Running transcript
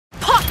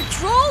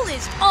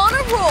is on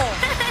a roll.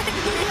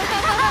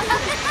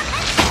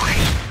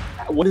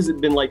 What has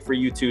it been like for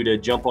you two to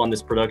jump on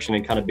this production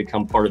and kind of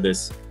become part of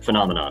this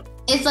phenomenon?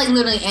 It's like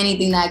literally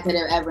anything that I could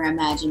have ever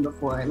imagined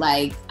before.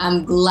 Like,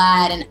 I'm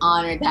glad and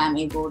honored that I'm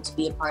able to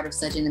be a part of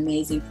such an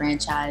amazing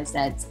franchise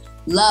that's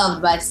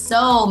loved by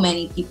so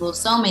many people,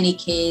 so many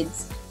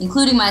kids,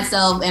 including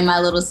myself and my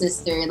little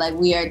sister. Like,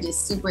 we are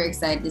just super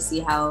excited to see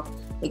how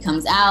it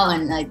comes out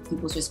and like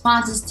people's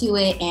responses to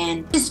it,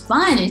 and it's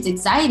fun, it's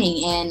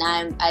exciting, and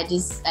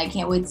I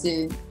can't wait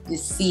to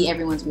just see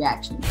everyone's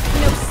reaction.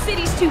 No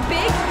city's too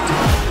big,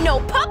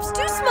 no pup's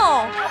too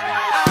small.